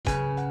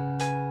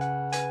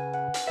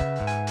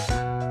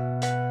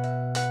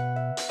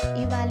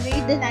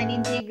evaluate the line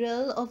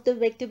integral of the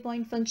vector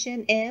point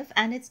function f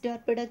and its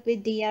dot product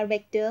with dr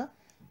vector,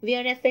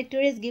 where f vector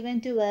is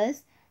given to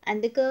us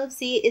and the curve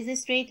C is a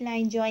straight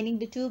line joining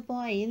the 2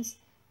 points,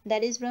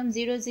 that is from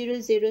 0, 0,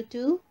 0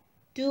 to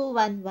 2,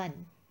 1,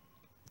 1.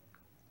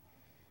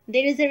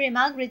 There is a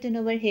remark written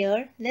over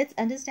here. Let's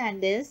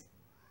understand this.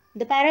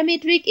 The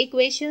parametric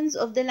equations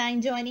of the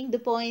line joining the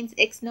points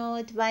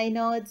x0,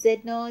 y0,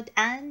 z0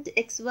 and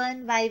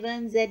x1,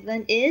 y1,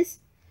 z1 is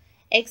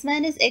x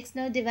minus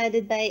x0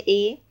 divided by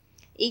a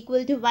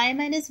equal to y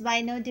minus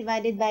y0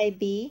 divided by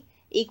b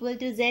equal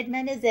to z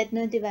minus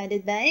z0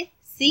 divided by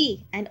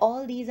c, and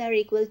all these are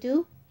equal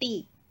to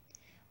t,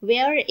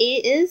 where a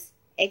is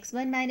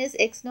x1 minus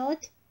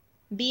x0,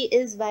 b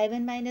is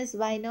y1 minus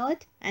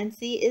y0 and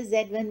c is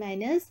z1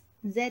 minus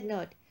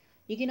z0.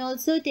 You can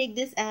also take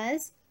this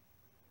as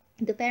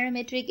the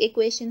parametric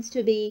equations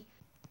to be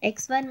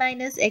x1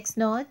 minus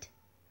x0,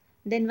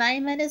 then y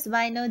minus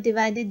y0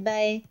 divided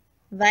by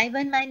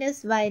y1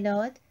 minus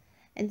y0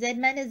 and z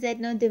minus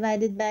z0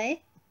 divided by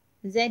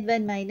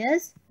z1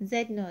 minus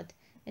z0,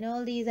 and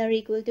all these are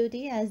equal to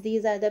t, as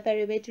these are the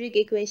parametric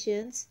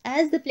equations.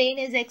 As the plane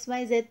is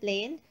xyz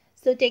plane,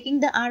 so taking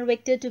the r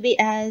vector to be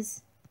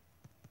as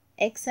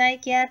xi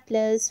cap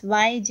plus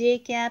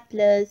yj cap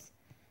plus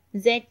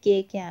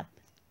zk cap.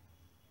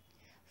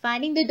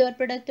 Finding the dot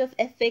product of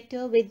f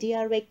vector with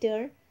dr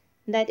vector,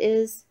 that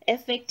is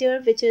f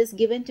vector which is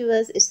given to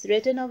us is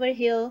written over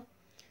here.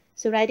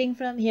 So writing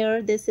from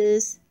here, this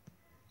is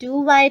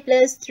 2y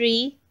plus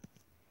 3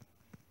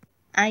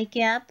 I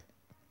cap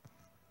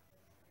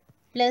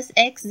plus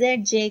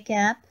xzj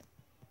cap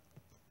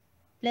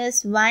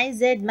plus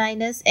yz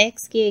minus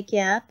xk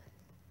cap,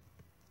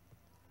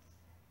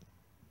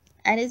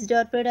 and its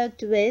dot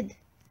product with,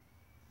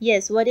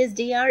 yes, what is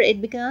dr?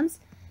 It becomes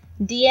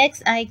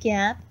dxi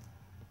cap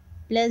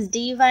plus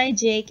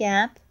dyj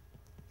cap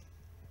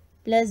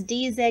plus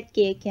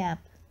dzk cap,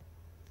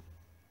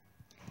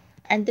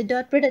 and the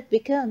dot product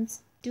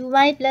becomes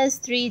 2y plus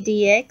 3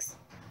 dx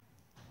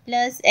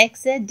plus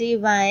xz dy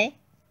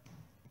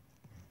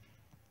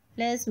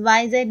plus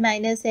yz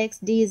minus x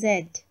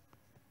dz.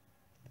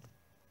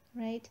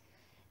 Right?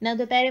 Now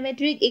the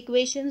parametric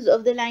equations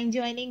of the line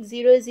joining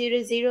 0,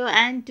 0, 0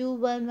 and 2,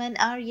 1, 1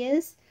 are,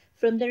 yes,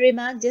 from the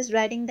remark just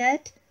writing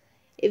that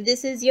if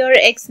this is your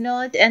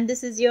x0 and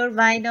this is your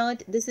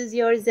y0, this is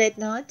your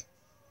z0,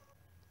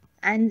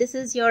 and this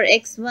is your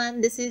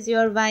x1, this is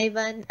your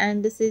y1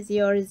 and this is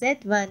your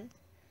z1.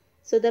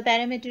 So the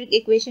parametric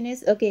equation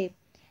is, okay,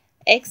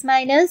 x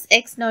minus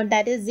x0,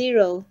 that is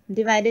 0,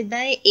 divided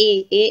by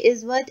a. A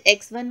is what?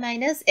 x1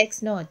 minus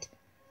x0.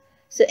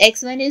 So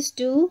x1 is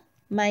 2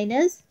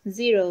 minus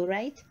 0,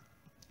 right?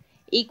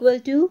 Equal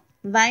to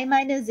y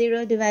minus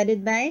 0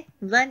 divided by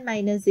 1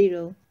 minus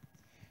 0.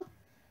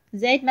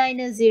 Z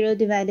minus 0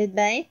 divided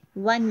by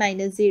 1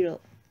 minus 0,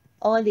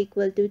 all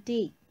equal to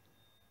t,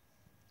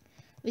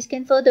 which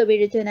can further be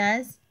written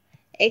as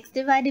x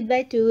divided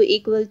by 2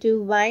 equal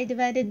to y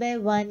divided by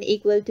 1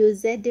 equal to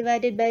z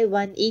divided by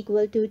 1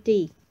 equal to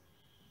t.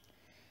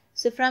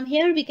 So from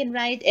here we can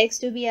write x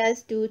to be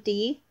as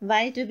 2t,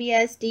 y to be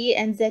as t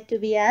and z to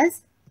be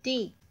as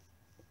t.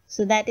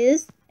 So that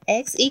is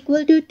x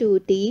equal to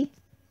 2t,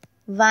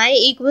 y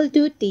equal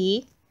to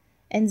t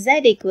and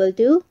z equal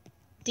to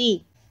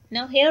t.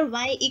 Now here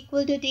y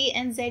equal to t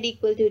and z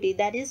equal to t,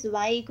 that is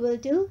y equal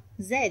to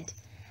z,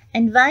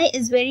 and y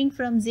is varying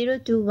from 0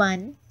 to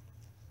 1.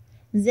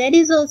 Z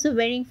is also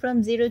varying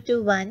from 0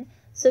 to 1.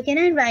 So can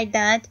I write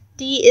that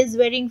t is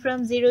varying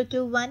from 0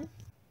 to 1?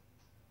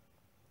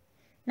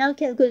 Now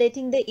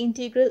calculating the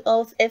integral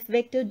of f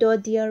vector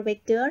dot dr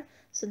vector.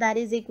 So that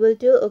is equal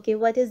to, okay,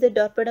 what is the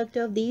dot product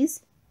of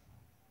these?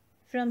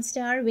 From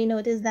star we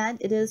notice that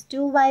it is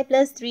 2y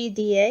plus 3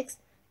 dx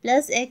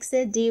plus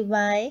xz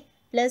dy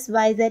plus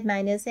yz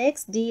minus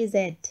x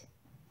dz.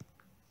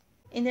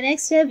 In the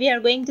next step we are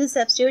going to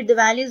substitute the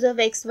values of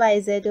x, y,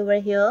 z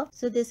over here.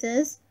 So this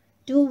is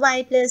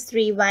 2y plus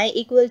 3y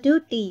equal to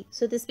t.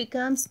 So this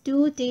becomes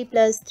 2t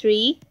plus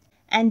 3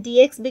 and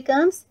dx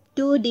becomes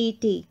 2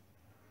 dt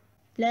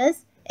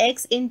plus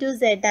x into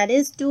z, that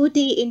is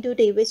 2t into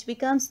t, which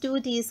becomes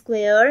 2t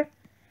square,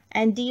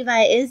 and dy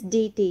is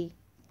dt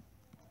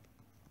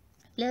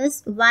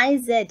plus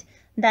yz,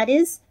 that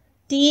is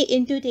t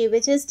into t,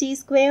 which is t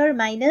square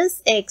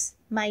minus x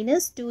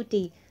minus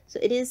 2t. So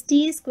it is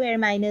t square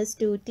minus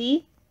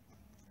 2t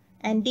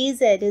and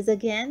dz is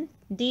again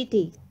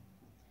dt.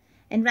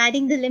 And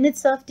writing the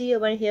limits of t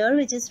over here,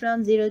 which is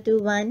from 0 to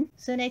 1.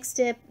 So next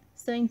step,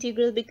 so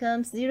integral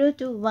becomes 0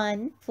 to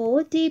 1,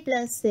 4t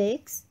plus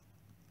 6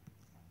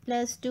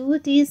 plus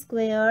 2t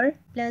square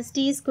plus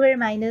t square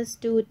minus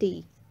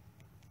 2t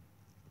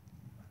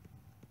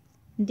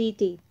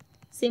dt.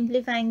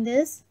 Simplifying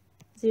this,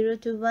 0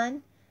 to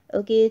 1,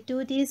 okay,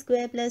 2t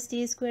square plus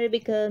t square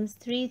becomes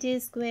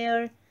 3t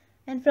square,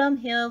 and from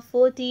here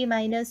 4t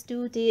minus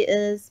 2t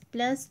is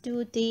plus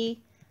 2t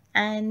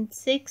and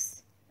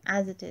 6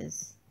 as it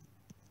is.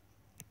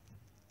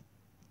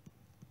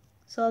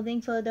 Solving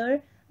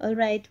further,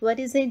 alright, what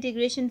is the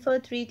integration for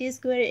 3t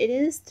square? It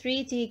is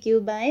 3t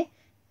cube by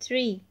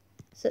 3.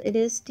 So it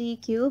is t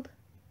cube,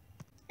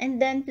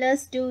 and then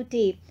plus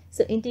 2t.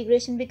 So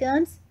integration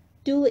becomes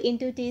 2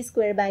 into t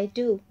square by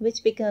 2,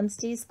 which becomes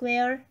t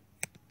square.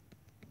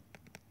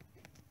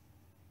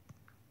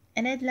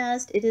 And at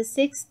last it is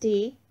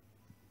 6t,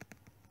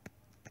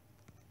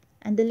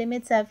 and the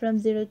limits are from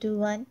 0 to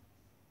 1.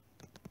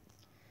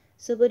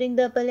 So putting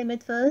the upper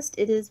limit first,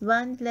 it is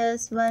 1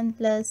 plus 1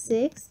 plus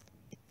 6,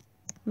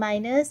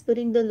 minus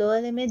putting the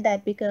lower limit,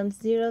 that becomes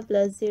 0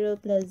 plus 0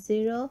 plus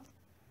 0.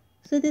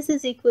 So this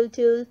is equal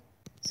to,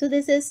 so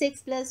this is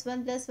 6 plus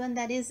 1 plus 1,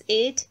 that is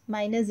 8,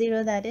 minus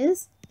 0, that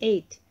is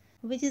 8,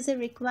 which is a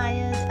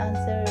required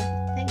answer.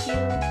 Thank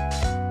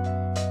you.